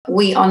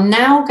We are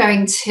now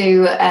going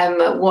to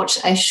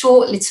watch a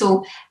short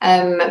little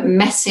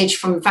message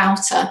from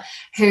Wouter,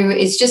 who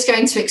is just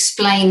going to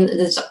explain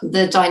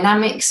the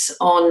dynamics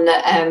on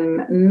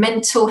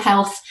mental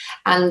health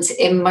and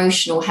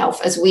emotional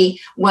health as we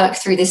work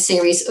through this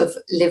series of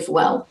Live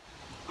Well.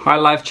 Hi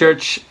Life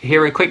Church,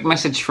 here a quick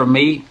message from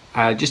me,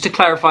 just to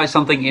clarify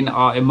something in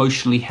our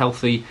Emotionally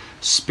Healthy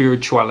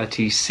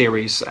Spirituality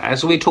series.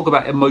 As we talk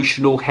about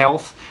emotional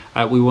health,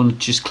 we want to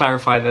just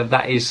clarify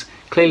that is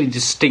clearly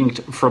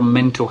distinct from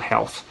mental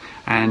health.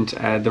 And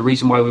the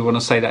reason why we want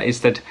to say that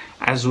is that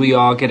as we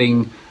are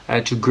getting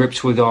to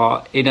grips with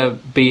our inner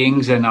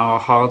beings and our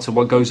hearts and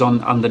what goes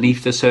on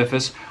underneath the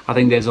surface, I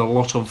think there's a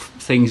lot of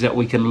things that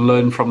we can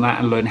learn from that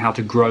and learn how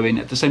to grow in.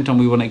 At the same time,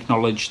 we want to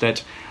acknowledge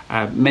that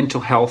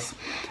mental health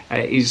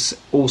is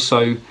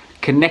also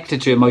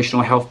connected to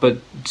emotional health, but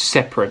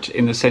separate,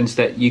 in the sense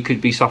that you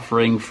could be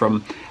suffering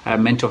from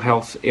mental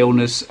health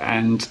illness,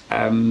 and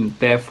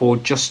therefore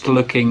just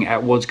looking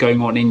at what's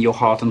going on in your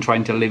heart and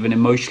trying to live an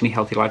emotionally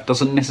healthy life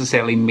doesn't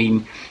necessarily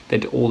mean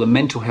that all the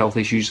mental health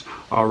issues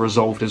are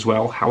resolved as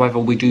well. However,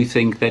 we do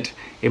think that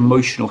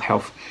emotional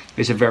health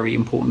is a very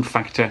important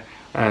factor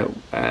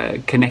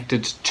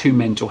connected to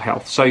mental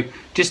health. So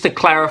just to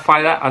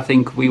clarify that, I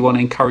think we want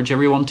to encourage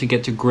everyone to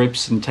get to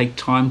grips and take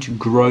time to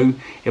grow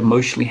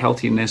emotionally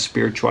healthy in their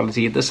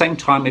spirituality. At the same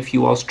time, if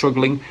you are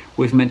struggling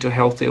with mental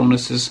health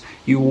illnesses,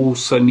 you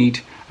also need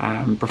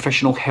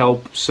professional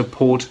help,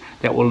 support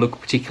that will look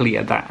particularly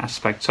at that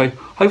aspect. So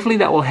hopefully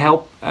that will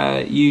help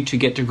you to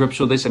get to grips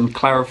with this and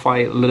clarify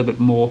a little bit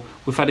more.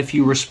 We've had a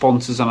few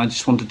responses and I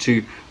just wanted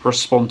to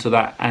respond to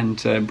that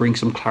and bring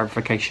some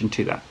clarification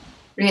to that.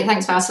 Brilliant,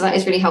 thanks, Wouter. That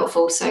is really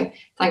helpful. So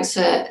thanks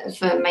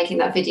for making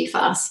that video for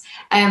us.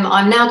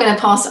 I'm now going to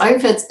pass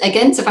over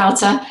again to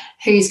Wouter,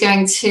 who's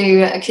going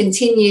to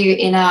continue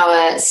in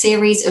our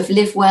series of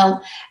Live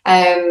Well.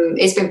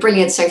 It's been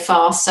brilliant so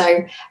far.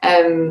 So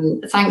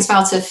thanks,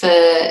 Wouter,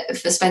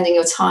 for spending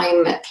your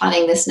time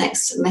planning this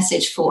next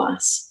message for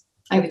us.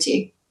 Over to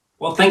you.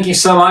 Well, thank you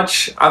so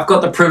much. I've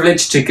got the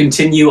privilege to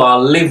continue our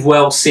Live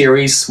Well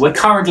series. We're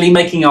currently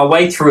making our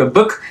way through a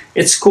book.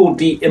 It's called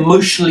The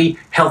Emotionally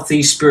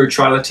Healthy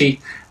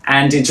Spirituality,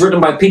 and it's written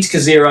by Peter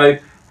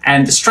Scazzero.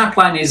 And the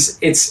strapline is,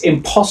 it's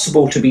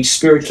impossible to be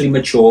spiritually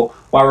mature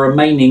while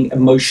remaining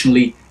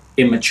emotionally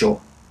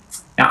immature.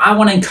 Now, I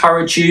want to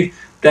encourage you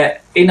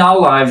that in our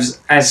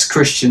lives as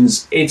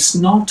Christians, it's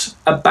not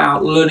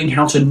about learning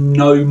how to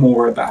know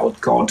more about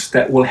God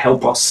that will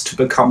help us to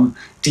become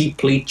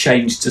deeply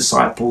changed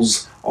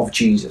disciples of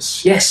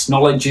Jesus. Yes,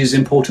 knowledge is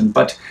important,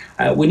 but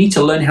we need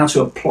to learn how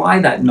to apply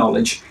that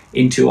knowledge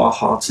into our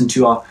hearts,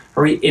 into our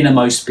very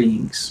innermost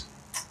beings.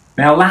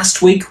 Now,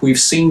 last week we've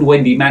seen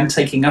Wendy Mann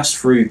taking us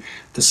through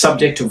the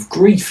subject of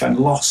grief and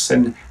loss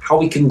and how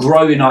we can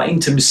grow in our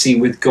intimacy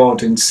with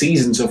God in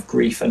seasons of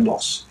grief and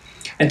loss.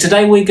 And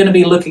today we're going to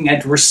be looking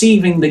at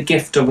receiving the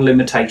gift of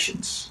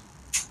limitations.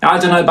 Now, I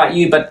don't know about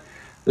you, but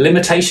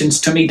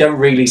limitations to me don't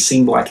really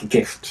seem like a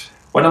gift.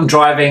 When I'm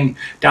driving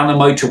down the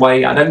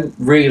motorway, I don't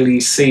really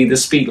see the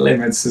speed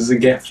limits as a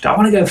gift. I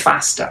want to go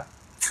faster.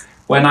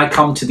 When I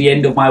come to the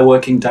end of my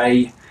working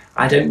day,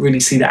 I don't really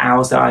see the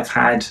hours that I've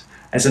had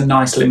as a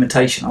nice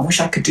limitation. I wish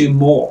I could do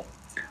more.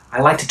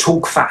 I like to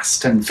talk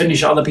fast and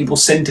finish other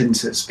people's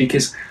sentences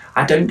because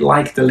I don't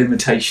like the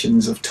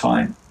limitations of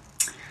time.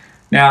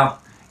 Now,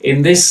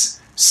 in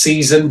this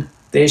season,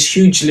 there's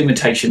huge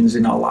limitations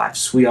in our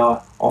lives. We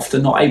are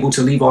often not able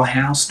to leave our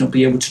house, not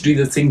be able to do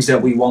the things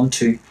that we want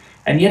to.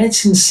 And yet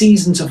it's in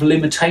seasons of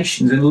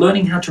limitations and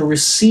learning how to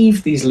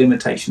receive these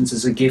limitations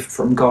as a gift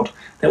from God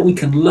that we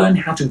can learn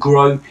how to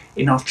grow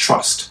in our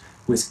trust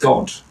with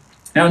God.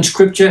 Now, in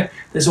Scripture,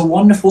 there's a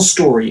wonderful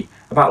story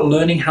about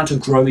learning how to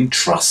grow in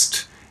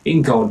trust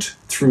in God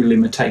through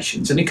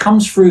limitations. And it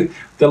comes through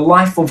the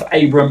life of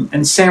Abram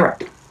and Sarah.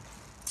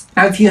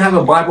 Now, if you have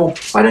a Bible,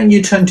 why don't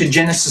you turn to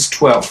Genesis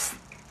 12.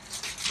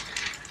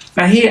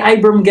 Now here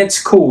Abram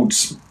gets called,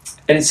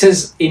 and it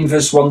says in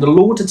verse 1, the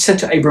Lord had said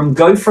to Abram,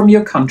 go from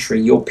your country,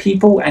 your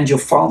people, and your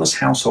father's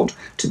household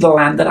to the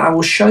land that I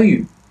will show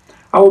you.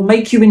 I will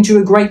make you into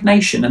a great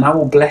nation, and I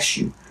will bless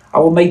you. I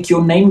will make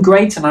your name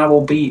great,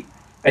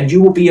 and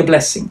you will be a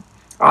blessing.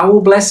 I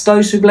will bless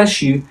those who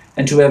bless you,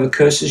 and whoever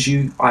curses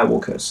you, I will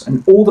curse.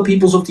 And all the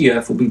peoples of the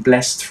earth will be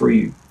blessed through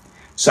you.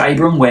 So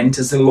Abram went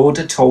as the Lord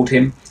had told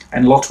him,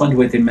 and Lot went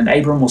with him. And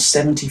Abram was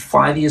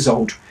 75 years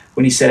old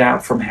when he set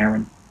out from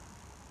Haran.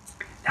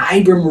 Now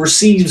Abram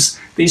receives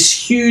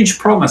this huge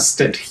promise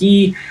that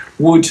he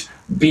would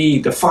be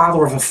the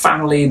father of a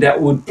family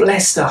that would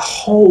bless the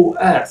whole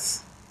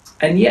earth.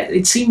 And yet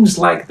it seems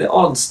like the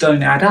odds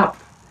don't add up.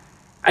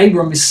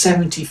 Abram is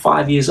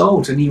 75 years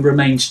old and he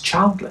remains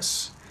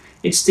childless.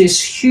 It's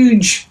this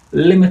huge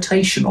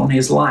limitation on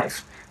his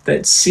life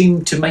that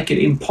seemed to make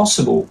it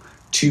impossible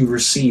to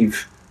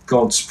receive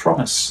God's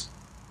promise.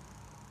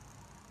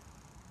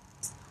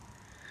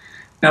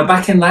 Now,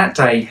 back in that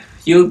day,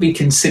 you would be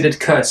considered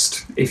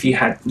cursed if you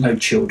had no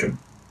children.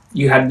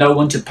 You had no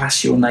one to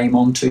pass your name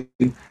on to,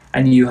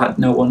 and you had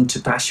no one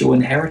to pass your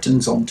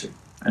inheritance on to.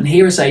 And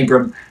here is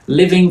Abram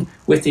living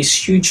with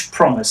this huge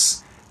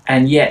promise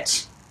and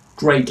yet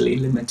greatly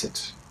limited.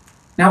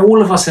 Now,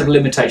 all of us have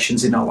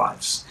limitations in our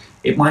lives.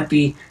 It might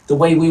be the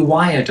way we're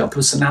wired, our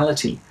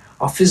personality,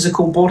 our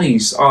physical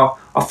bodies, our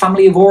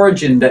family of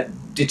origin that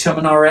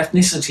determine our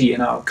ethnicity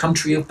and our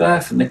country of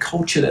birth and the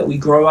culture that we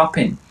grow up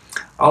in.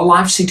 Our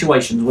life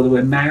situations, whether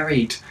we're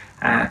married,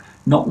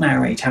 not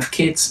married, have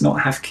kids,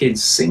 not have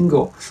kids,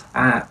 single,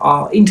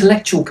 our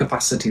intellectual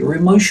capacity or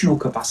emotional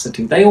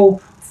capacity, they all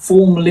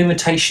form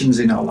limitations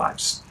in our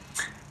lives.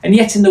 And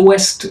yet in the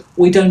West,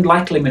 we don't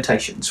like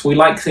limitations. We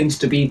like things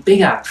to be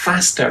bigger,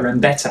 faster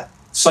and better.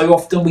 So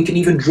often we can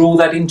even draw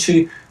that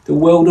into the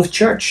world of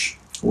church.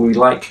 We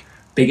like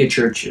bigger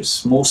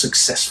churches, more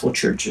successful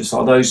churches,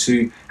 are those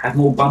who have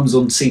more bums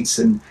on seats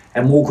and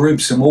more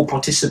groups and more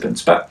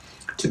participants. But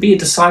to be a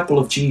disciple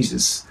of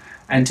Jesus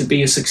and to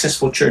be a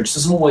successful church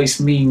doesn't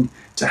always mean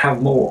to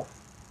have more.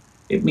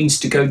 It means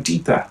to go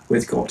deeper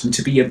with God and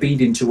to be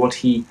obedient to what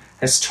he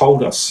has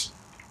told us.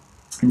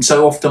 And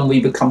so often we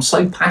become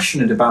so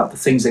passionate about the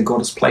things that God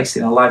has placed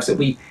in our lives that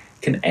we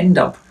can end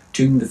up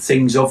doing the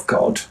things of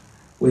God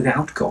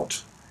without God.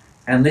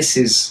 And this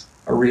is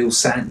a real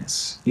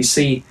sadness. You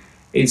see,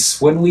 it's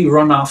when we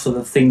run after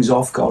the things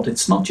of God,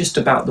 it's not just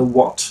about the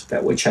what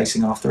that we're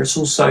chasing after, it's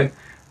also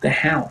the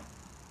how.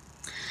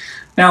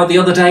 Now, the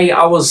other day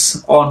I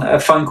was on a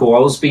phone call. I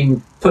was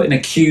being put in a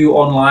queue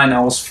online.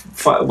 I was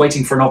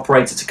waiting for an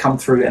operator to come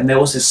through, and there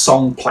was this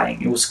song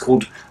playing. It was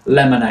called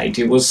Lemonade.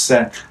 It was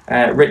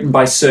written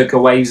by Circa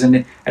Waves, and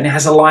it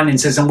has a line that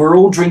says, "And we're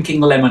all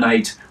drinking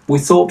lemonade. We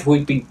thought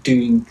we'd be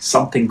doing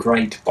something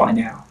great by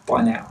now.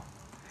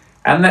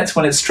 And that's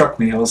when it struck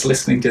me. I was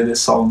listening to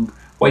this song,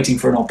 waiting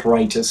for an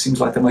operator. Seems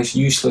like the most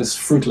useless,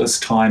 fruitless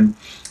time.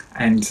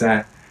 And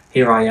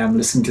here I am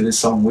listening to this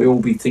song. We all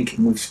be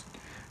thinking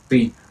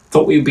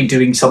thought we'd be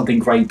doing something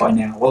great by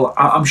now. Well,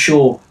 I'm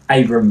sure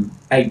Abram,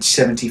 age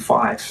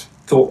 75,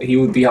 thought he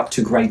would be up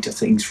to greater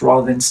things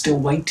rather than still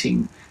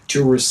waiting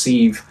to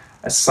receive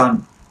a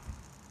son.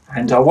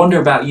 And I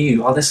wonder about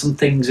you. Are there some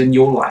things in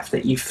your life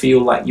that you feel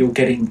like you're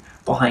getting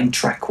behind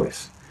track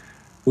with?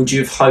 Would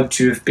you have hoped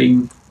to have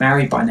been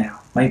married by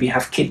now? Maybe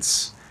have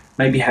kids?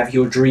 Maybe have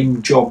your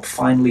dream job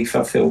finally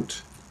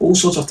fulfilled? All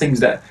sorts of things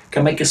that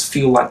can make us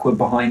feel like we're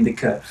behind the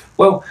curve.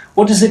 Well,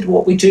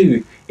 what we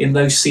do in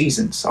those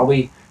seasons? Are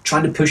we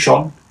trying to push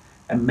on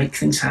and make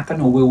things happen,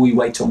 or will we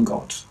wait on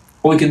God?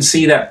 Well, we can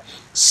see that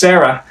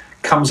Sarah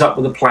comes up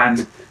with a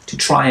plan to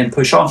try and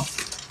push on.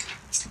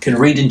 You can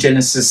read in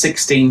Genesis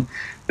 16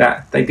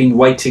 that they've been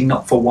waiting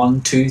not for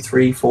 1, 2,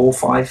 3, 4,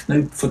 5,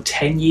 no, for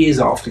 10 years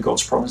after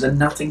God's promise, and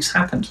nothing's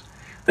happened.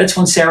 That's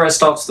when Sarah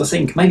starts to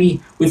think,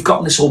 maybe we've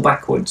gotten this all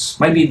backwards.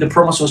 Maybe the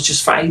promise was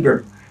just for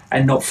Abram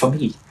and not for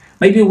me.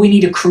 Maybe we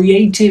need a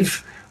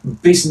creative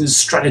business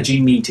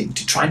strategy meeting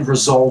to try and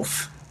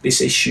resolve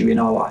this issue in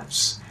our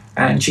lives.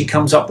 And she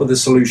comes up with a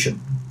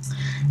solution.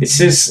 It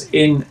says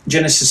in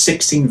Genesis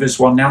 16 verse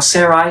 1, "Now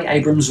Sarai,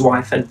 Abram's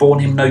wife, had borne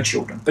him no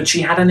children, but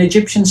she had an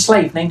Egyptian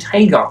slave named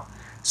Hagar.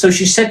 So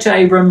she said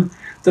to Abram,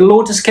 'The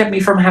Lord has kept me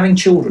from having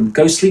children.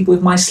 Go sleep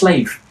with my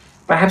slave.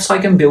 Perhaps I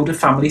can build a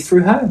family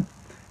through her.'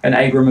 And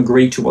Abram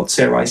agreed to what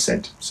Sarai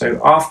said.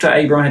 So after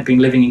Abram had been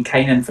living in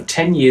Canaan for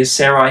 10 years,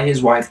 Sarai,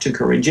 his wife, took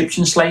her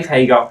Egyptian slave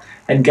Hagar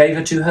and gave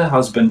her to her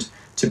husband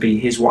to be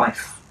his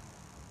wife."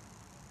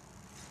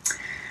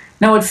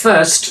 Now, at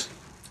first,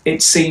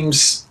 it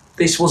seems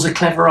this was a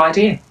clever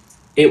idea.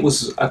 It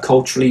was a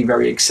culturally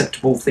very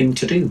acceptable thing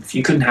to do. If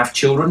you couldn't have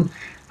children,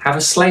 have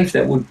a slave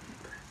that would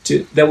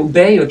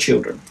bear your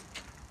children.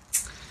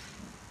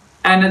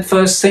 And at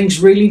first, things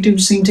really do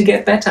seem to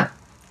get better.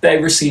 They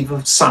receive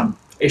a son,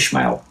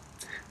 Ishmael.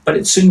 But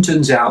it soon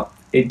turns out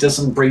it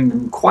doesn't bring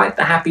them quite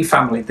the happy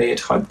family they had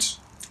hoped.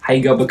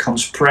 Hagar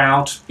becomes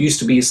proud, used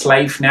to be a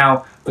slave,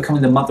 now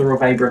becoming the mother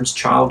of Abram's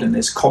child, and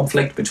there's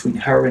conflict between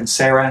her and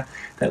Sarah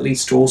that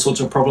leads to all sorts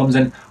of problems,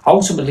 and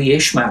ultimately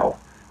Ishmael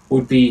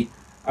would be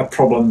a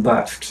problem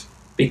birthed,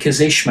 because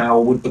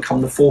Ishmael would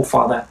become the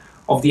forefather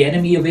of the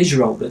enemy of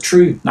Israel, the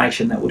true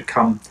nation that would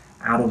come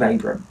out of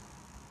Abram.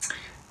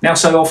 Now,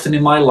 so often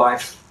in my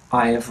life,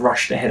 I have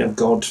rushed ahead of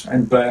God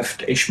and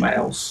birthed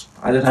Ishmaels.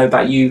 I don't know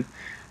about you,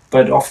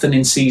 but often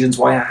in seasons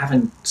where I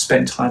haven't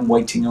spent time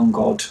waiting on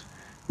God,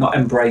 not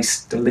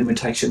embraced the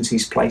limitations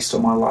he's placed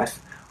on my life,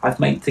 I've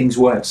made things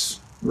worse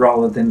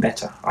rather than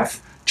better.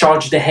 I've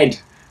charged ahead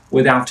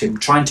without him,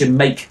 trying to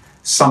make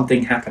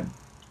something happen.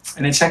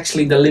 And it's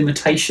actually the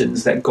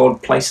limitations that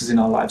God places in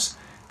our lives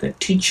that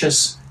teach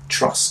us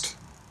trust.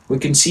 We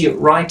can see it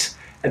right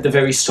at the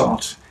very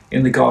start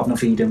in the Garden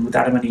of Eden with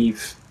Adam and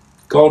Eve.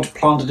 God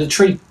planted a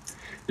tree,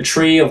 the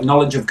tree of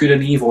knowledge of good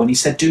and evil, and he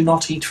said, "Do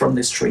not eat from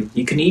this tree.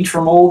 You can eat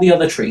from all the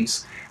other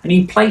trees." And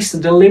he placed a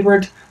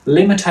deliberate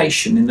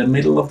limitation in the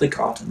middle of the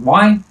garden.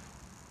 Why?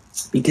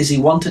 Because he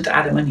wanted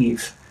Adam and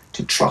Eve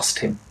to trust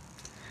him.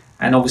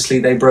 And obviously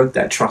they broke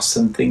that trust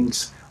and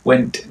things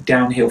went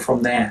downhill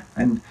from there.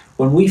 And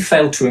when we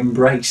fail to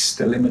embrace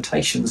the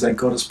limitations that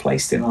God has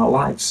placed in our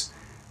lives,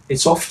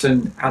 it's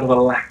often out of a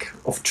lack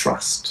of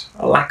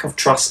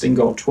trust in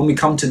God. When we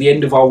come to the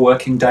end of our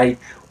working day,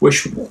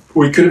 wish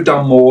we could have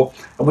done more,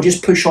 and we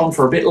just push on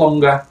for a bit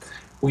longer,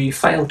 we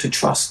fail to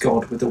trust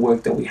God with the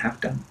work that we have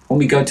done. When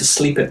we go to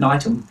sleep at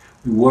night and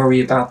we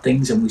worry about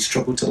things and we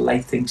struggle to lay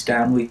things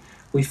down,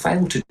 we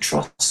fail to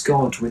trust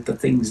God with the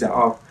things that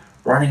are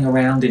running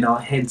around in our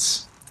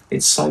heads.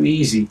 It's so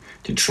easy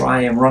to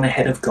try and run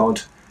ahead of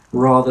God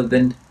rather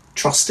than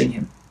trusting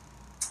him.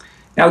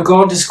 Now,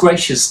 God is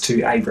gracious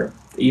to Abram,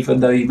 even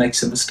though he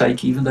makes a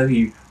mistake, even though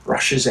he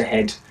rushes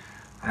ahead.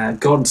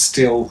 God's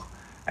still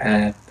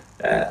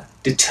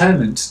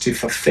determined to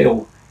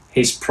fulfill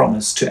his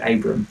promise to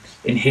Abram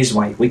in his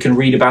way. We can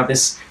read about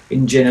this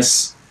in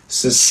Genesis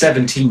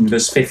 17,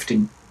 verse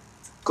 15.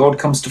 God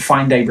comes to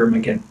find Abram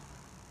again.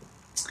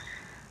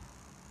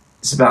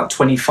 It's about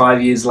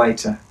 25 years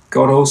later.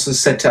 God also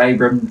said to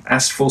Abram,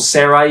 "As for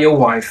Sarai, your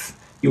wife,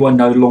 you are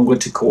no longer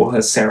to call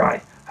her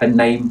Sarai. Her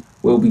name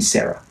will be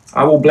Sarah.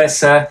 I will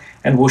bless her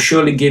and will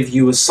surely give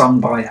you a son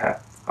by her.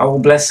 I will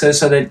bless her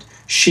so that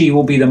she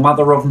will be the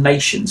mother of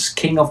nations.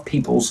 King of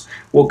peoples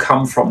will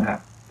come from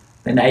her."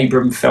 Then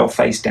Abram fell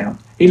face down.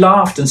 He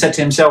laughed and said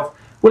to himself,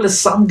 "Will a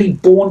son be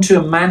born to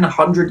a man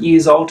 100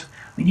 years old?"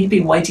 He'd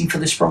been waiting for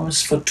this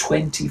promise for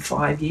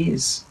 25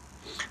 years.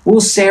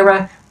 "Will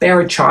Sarah bear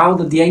a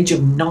child at the age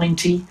of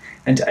 90?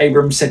 And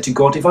Abram said to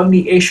God, "If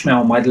only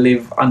Ishmael might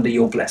live under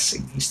your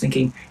blessing." He's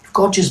thinking, if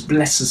God just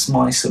blesses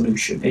my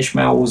solution.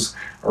 Ishmael was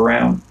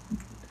around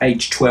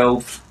age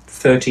 12,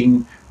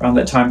 13, around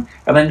that time.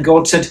 And then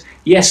God said,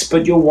 "Yes,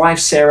 but your wife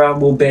Sarah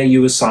will bear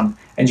you a son,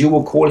 and you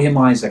will call him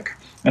Isaac.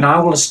 And I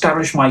will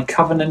establish my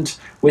covenant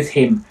with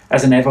him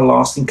as an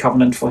everlasting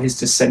covenant for his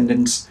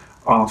descendants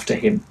after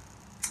him."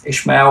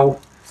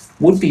 Ishmael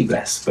would be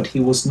blessed, but he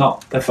was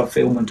not the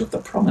fulfillment of the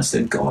promise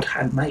that God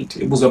had made.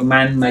 It was a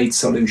man-made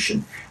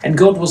solution. And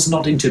God was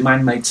not into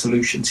man-made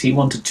solutions. He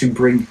wanted to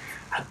bring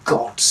a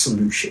God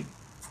solution.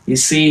 You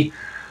see,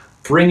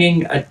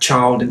 bringing a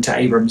child into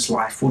Abram's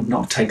life would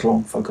not take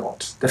long for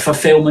God. The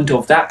fulfillment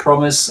of that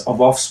promise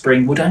of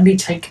offspring would only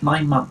take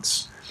 9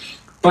 months.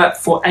 But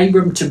for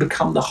Abram to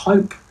become the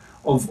hope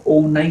of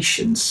all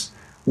nations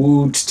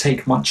would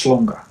take much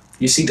longer.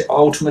 You see,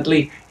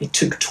 ultimately, it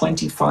took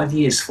 25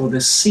 years for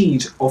the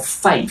seed of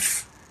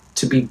faith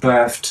to be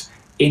birthed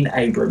in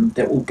Abram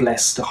that will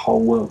bless the whole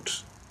world.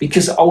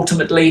 Because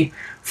ultimately,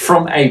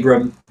 from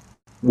Abram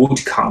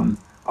would come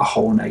a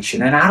whole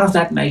nation. And out of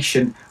that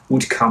nation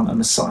would come a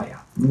Messiah.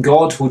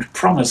 God would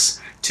promise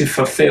to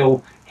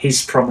fulfill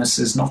his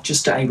promises, not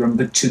just to Abram,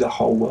 but to the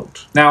whole world.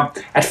 Now,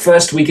 at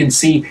first, we can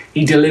see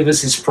he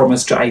delivers his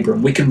promise to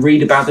Abram. We can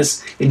read about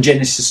this in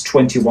Genesis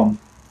 21.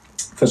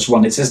 Verse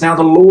 1, it says, "Now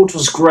the Lord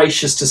was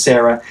gracious to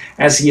Sarah,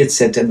 as he had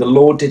said, and the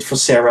Lord did for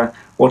Sarah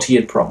what he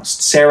had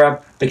promised.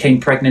 Sarah became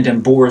pregnant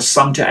and bore a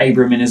son to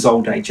Abram in his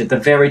old age, at the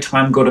very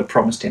time God had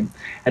promised him.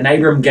 And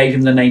Abram gave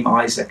him the name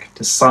Isaac,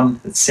 the son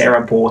that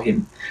Sarah bore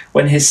him.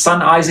 When his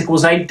son Isaac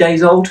was 8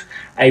 days old,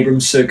 Abram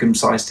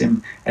circumcised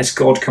him, as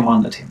God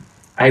commanded him.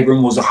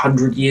 Abram was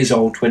 100 years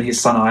old when his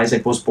son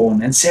Isaac was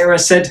born. And Sarah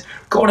said,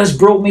 'God has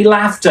brought me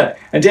laughter,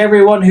 and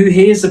everyone who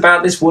hears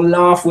about this will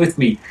laugh with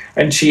me.'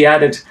 And she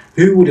added,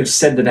 'Who would have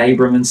said that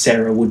Abram and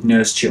Sarah would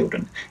nurse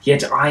children?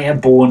 Yet I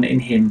have borne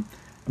him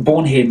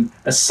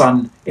a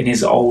son in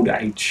his old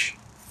age.'"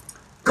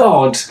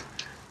 God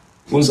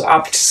was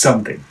up to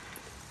something.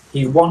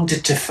 He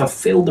wanted to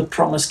fulfill the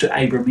promise to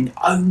Abram in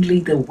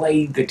only the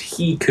way that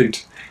he could.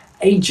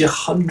 Age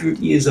 100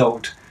 years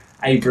old,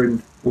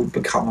 Abram would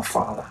become a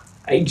father.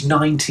 Age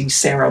 90,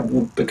 Sarah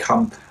would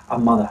become a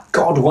mother.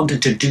 God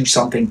wanted to do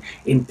something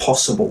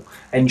impossible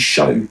and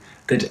show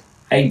that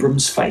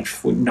Abram's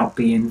faith would not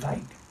be in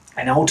vain.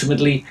 And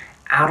ultimately,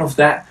 out of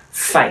that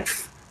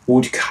faith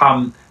would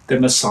come the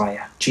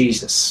Messiah,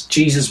 Jesus.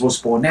 Jesus was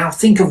born. Now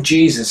think of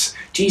Jesus.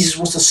 Jesus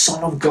was the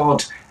Son of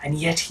God, and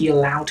yet he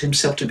allowed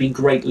himself to be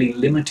greatly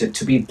limited,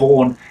 to be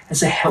born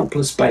as a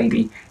helpless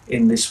baby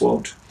in this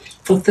world.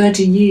 For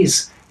 30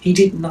 years, he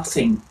did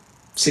nothing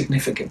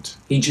significant.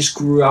 He just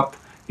grew up.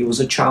 He was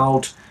a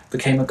child,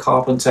 became a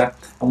carpenter,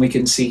 and we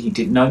can see he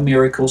did no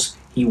miracles.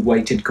 He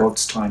waited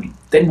God's timing.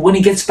 Then when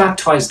he gets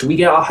baptized, we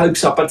get our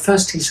hopes up. But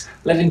first he's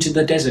led into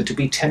the desert to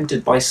be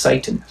tempted by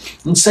Satan.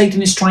 And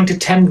Satan is trying to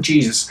tempt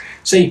Jesus.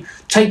 Say,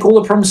 take all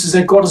the promises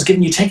that God has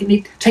given you. Take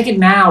it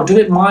now. Do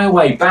it my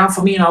way. Bow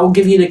for me and I will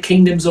give you the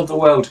kingdoms of the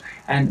world.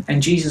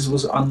 And Jesus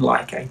was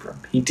unlike Abram.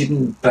 He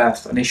didn't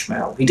birth an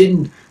Ishmael. He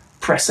didn't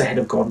press ahead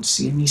of God.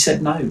 And he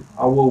said, "No,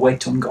 I will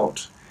wait on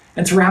God."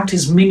 And throughout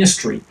his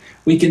ministry,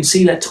 we can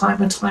see that time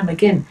and time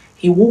again,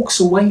 he walks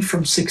away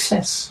from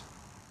success,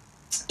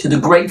 to the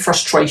great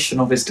frustration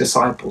of his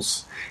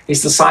disciples.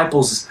 His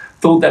disciples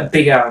thought that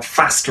bigger,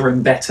 faster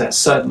and better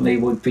certainly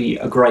would be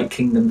a great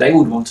kingdom they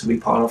would want to be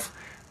part of,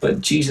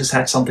 but Jesus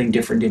had something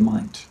different in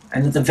mind.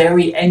 And at the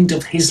very end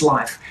of his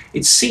life,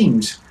 it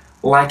seemed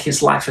like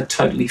his life had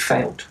totally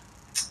failed.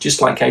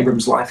 Just like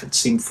Abram's life had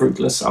seemed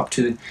fruitless up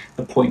to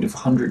the point of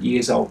 100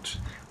 years old.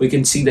 We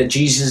can see that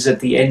Jesus at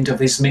the end of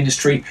his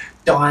ministry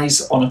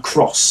dies on a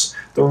cross.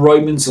 The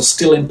Romans are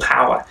still in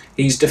power.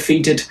 He's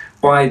defeated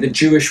by the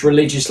Jewish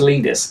religious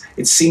leaders.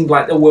 It seemed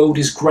like the world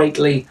is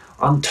greatly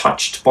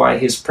untouched by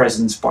his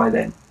presence by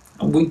then.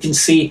 And we can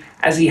see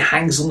as he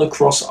hangs on the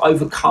cross,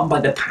 overcome by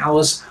the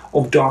powers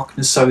of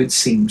darkness, so it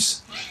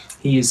seems,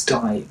 he is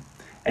dying.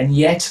 And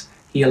yet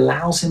he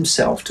allows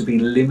himself to be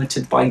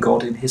limited by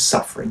God in his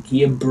suffering.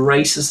 He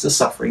embraces the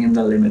suffering and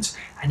the limits,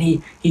 and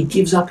he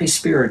gives up his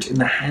spirit in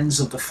the hands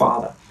of the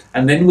Father.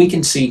 And then we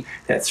can see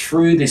that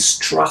through this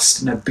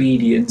trust and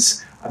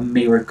obedience, a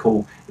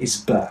miracle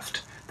is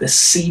birthed. The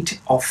seed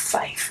of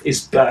faith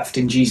is birthed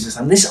in Jesus.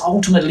 And this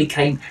ultimately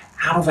came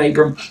out of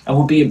Abram and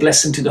will be a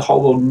blessing to the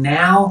whole world.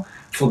 Now,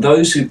 for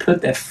those who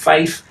put their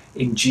faith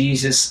in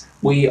Jesus,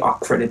 we are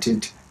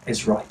credited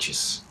as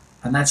righteous.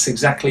 And that's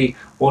exactly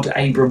what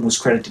Abram was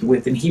credited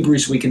with. In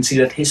Hebrews, we can see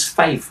that his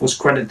faith was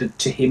credited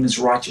to him as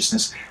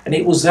righteousness. And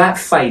it was that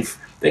faith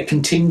that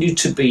continued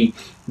to be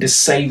the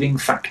saving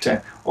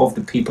factor of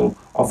the people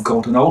of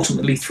God. And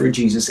ultimately, through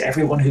Jesus,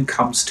 everyone who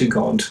comes to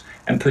God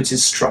and puts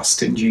his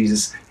trust in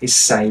Jesus is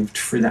saved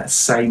through that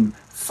same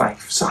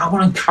faith. So I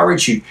want to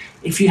encourage you,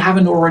 if you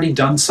haven't already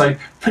done so,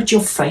 put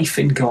your faith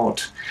in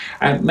God.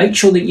 Make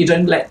sure that you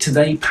don't let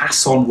today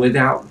pass on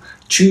without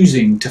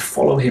choosing to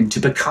follow him, to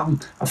become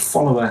a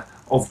follower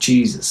of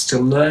Jesus, to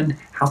learn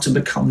how to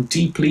become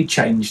deeply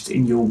changed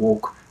in your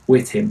walk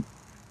with him.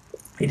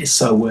 It is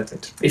so worth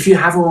it. If you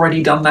have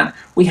already done that,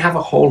 we have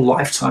a whole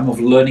lifetime of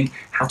learning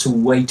how to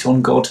wait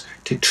on God,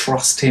 to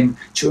trust him,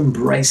 to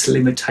embrace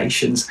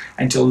limitations,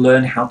 and to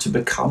learn how to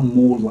become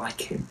more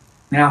like him.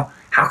 Now,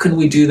 how can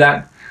we do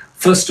that?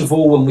 First of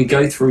all, when we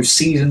go through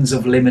seasons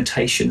of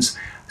limitations,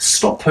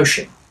 stop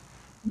pushing.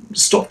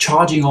 Stop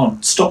charging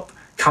on. Stop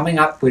coming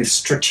up with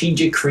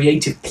strategic,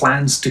 creative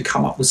plans to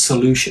come up with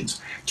solutions.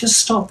 Just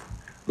stop.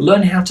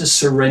 Learn how to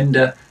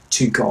surrender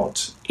to God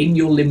in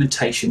your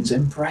limitations.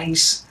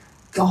 Embrace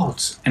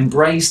God.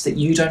 Embrace that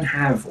you don't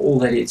have all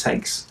that it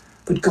takes,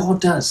 but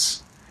God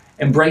does.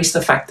 Embrace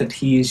the fact that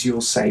he is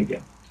your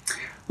Savior.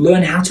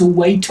 Learn how to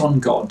wait on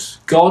God.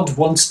 God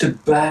wants to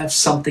birth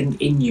something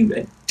in you,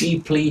 a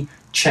deeply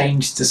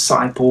changed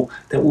disciple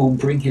that will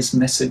bring his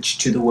message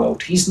to the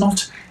world. He's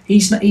not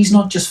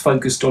just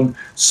focused on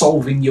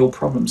solving your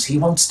problems. He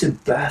wants to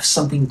birth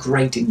something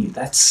great in you,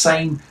 that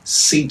same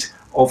seed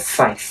of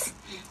faith.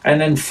 And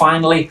then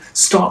finally,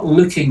 start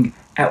looking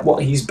at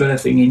what he's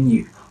birthing in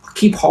you.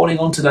 Keep holding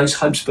on to those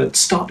hopes, but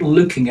start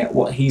looking at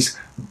what he's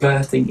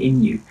birthing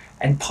in you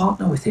and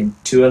partner with him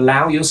to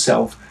allow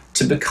yourself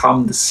to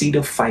become the seed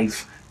of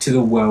faith to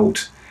the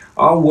world.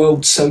 Our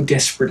world so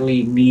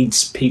desperately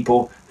needs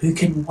people who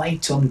can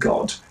wait on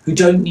God, who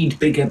don't need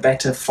bigger,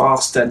 better,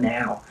 faster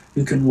now,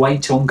 who can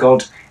wait on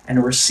God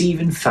and receive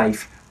in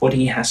faith what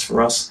he has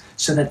for us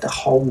so that the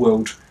whole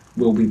world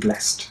will be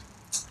blessed.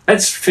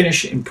 Let's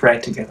finish in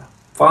prayer together.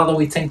 Father,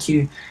 we thank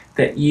you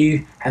that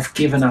you have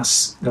given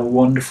us the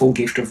wonderful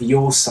gift of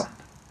your Son,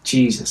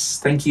 Jesus.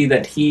 Thank you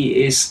that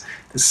he is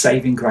the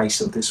saving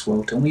grace of this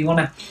world. And we want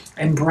to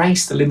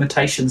embrace the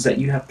limitations that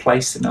you have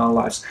placed in our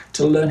lives,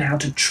 to learn how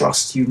to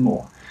trust you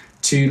more,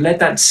 to let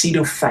that seed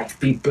of faith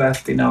be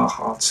birthed in our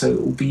hearts so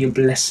it will be a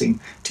blessing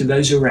to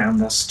those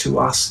around us, to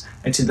us,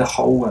 and to the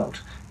whole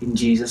world. In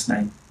Jesus'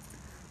 name,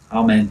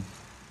 amen.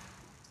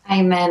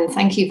 Amen.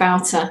 Thank you,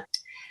 Wouter.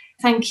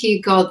 Thank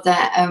you, God,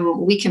 that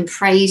we can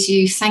praise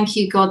you. Thank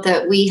you, God,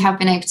 that we have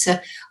been able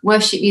to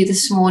worship you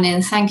this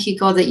morning. Thank you,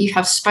 God, that you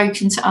have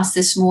spoken to us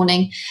this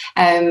morning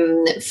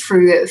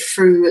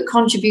through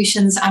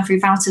contributions and through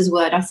Wouter's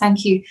word. I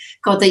thank you,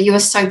 God, that you are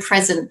so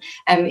present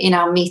in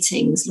our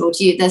meetings. Lord,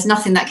 there's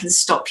nothing that can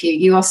stop you.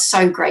 You are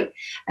so great.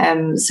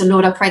 So,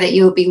 Lord, I pray that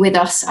you will be with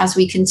us as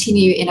we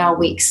continue in our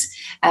weeks.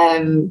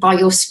 By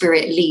your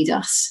Spirit, lead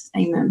us.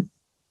 Amen.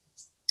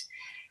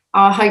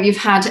 I hope you've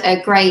had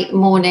a great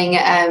morning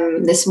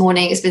this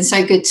morning. It's been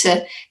so good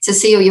to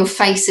see all your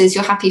faces,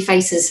 your happy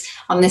faces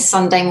on this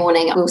Sunday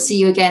morning. We'll see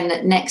you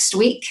again next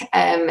week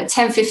at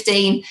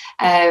 10:15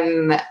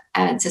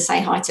 to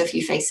say hi to a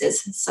few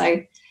faces.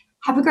 So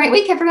have a great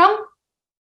week, everyone.